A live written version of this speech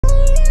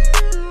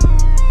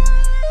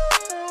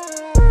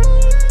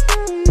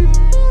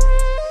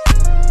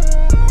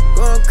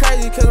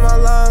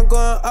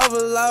going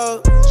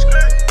overload.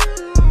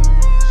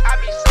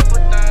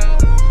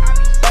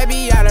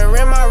 Baby, I done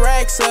ran my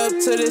racks up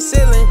to the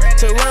ceiling.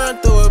 To run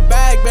through a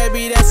bag,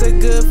 baby, that's a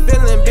good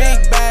feeling. Big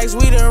bags,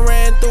 we done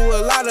ran through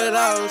a lot of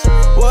those.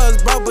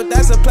 Was broke, but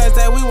that's a place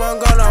that we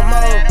won't go no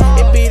more.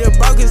 It be the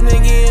brokest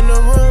nigga in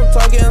the room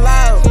talking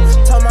loud.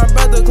 Told my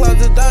brother close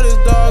the door, this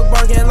dog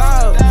barking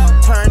loud.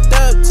 Turned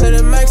up to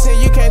the max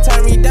and you can't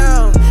turn me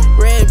down.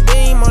 Red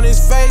beam on his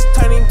face,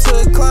 turn him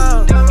to a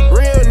clown.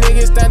 Real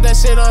niggas stamp that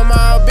shit on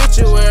my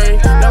obituary.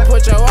 Don't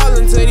put your all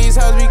into these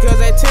hoes because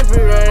they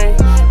temporary.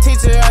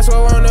 Teacher asked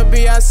what wanna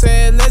be, I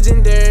said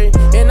legendary.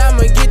 And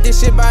I'ma get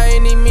this shit by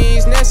any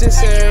means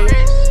necessary.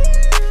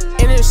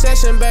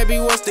 Intersection, baby,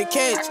 what's the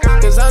catch?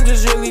 Cause I'm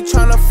just really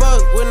tryna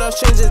fuck with no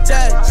strings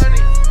attached.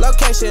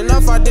 Location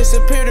off, I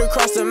disappeared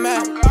across the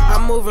map.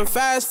 I'm moving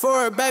fast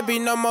forward, baby,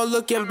 no more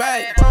looking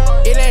back.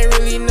 It ain't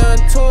really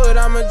nothing to it,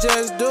 I'ma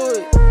just do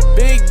it.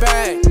 Big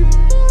bag,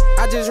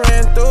 I just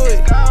ran through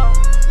it.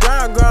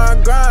 Grind,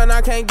 grind, grind,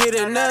 I can't get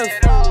enough.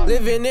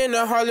 Living in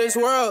the heartless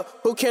world,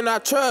 who can I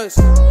trust?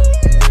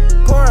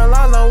 Pouring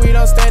lines on, we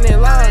don't stand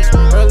in lines.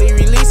 Early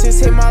releases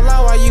hit my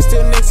line while you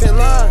still next in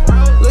line.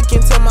 Look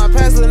into my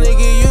past, little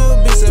nigga,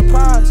 you'll be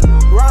surprised.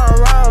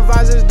 Round,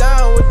 visors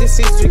down with the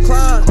seats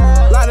reclined.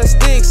 Lot of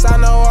sticks, I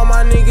know all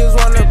my niggas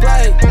wanna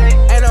play.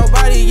 Ain't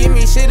nobody give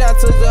me shit, I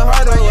took the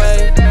heart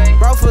away.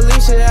 Bro,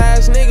 Felicia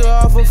ass nigga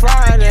off a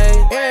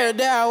Friday. Every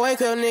day I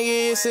wake up,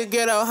 nigga, it's a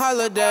ghetto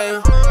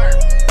holiday.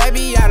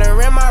 Baby, I done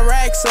ran my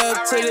racks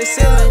up to the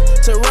ceiling.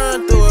 To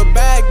run through a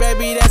bag,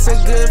 baby, that's a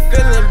good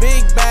feeling.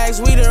 Big bags,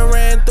 we done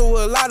ran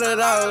through a lot of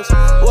those.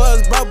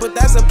 Was broke, but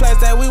that's a place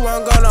that we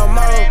won't go no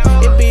more.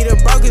 It be the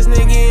brokest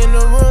nigga in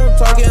the room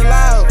talking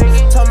loud.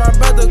 Told my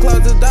brother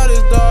close the door,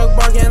 this dog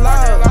barking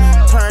loud.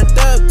 Turned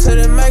up to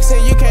the max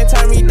and you can't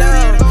turn me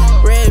down.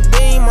 Red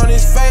beam on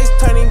his face,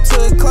 turn him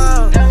to a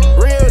clown.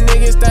 Real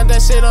niggas stamp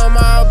that shit on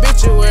my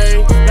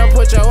obituary. Don't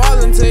put your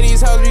all into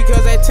these hoes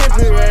because they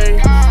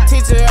temporary.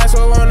 Teacher asked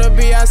what wanna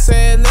be, I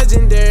said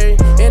legendary.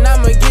 And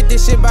I'ma get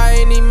this shit by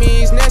any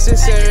means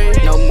necessary.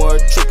 No more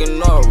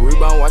tricking off,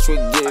 rebound, watch me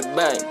get it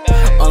back.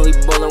 Only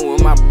ballin'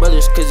 with my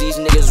brothers cause these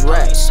niggas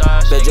rats.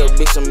 Bet your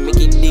bitch some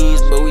Mickey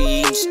D's, but we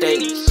eatin'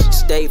 steak.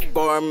 State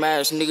farm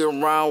ass nigga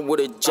around with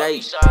a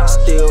J.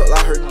 Still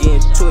like her getting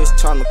to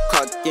it's time to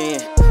clock in.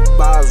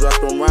 Vibes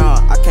wrapped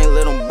around, I can't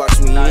let them box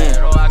me in.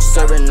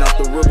 Serving out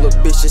the rubber,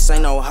 bitch, this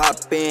ain't no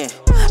hop in.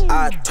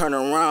 I turn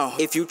around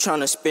if you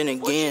tryna spin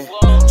again.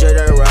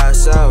 Jada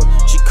rides out,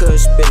 she couldn't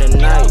spend the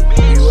night.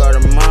 You out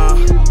of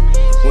mind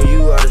when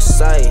you out of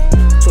sight.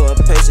 2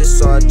 paces,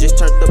 so I just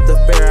turned up the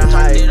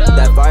Fahrenheit.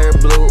 That fire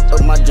blew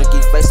up my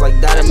junkie face like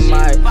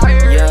dynamite.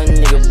 Young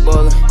nigga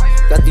ballin',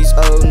 got these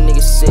old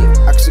niggas sick.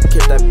 I can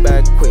secure that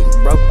bag quick.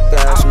 Broke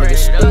ass nigga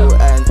still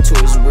adding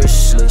to his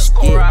wish list.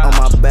 Get on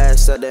my bad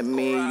side, that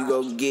mean you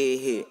go get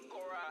hit.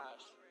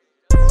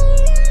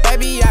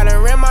 Baby, I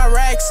done ran my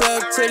racks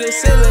up to the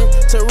ceiling.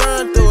 To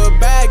run through a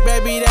bag,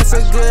 baby, that's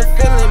a good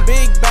feeling.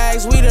 Big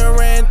bags, we done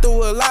ran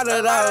through a lot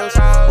of those.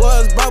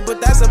 Was broke,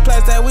 but that's a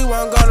place that we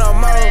won't go no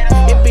more.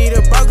 It be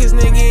the brokest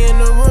nigga in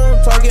the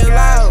room talking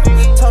loud.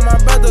 Told my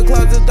brother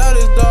close the door,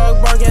 this dog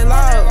barking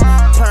loud.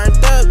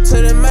 Turned up to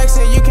the max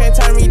and you can't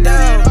turn me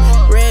down.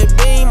 Red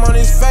beam on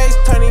his face,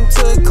 turn him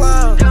to a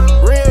clown.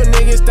 Real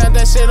niggas stamp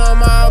that shit on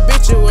my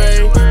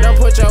obituary. Don't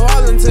put your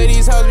all into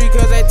these hoes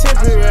because they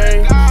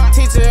temporary.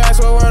 Teacher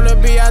asked what wanna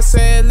be, I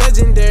said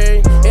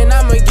legendary. And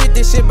I'ma get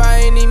this shit by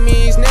any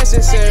means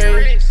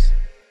necessary.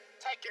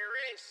 Take your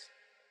risk.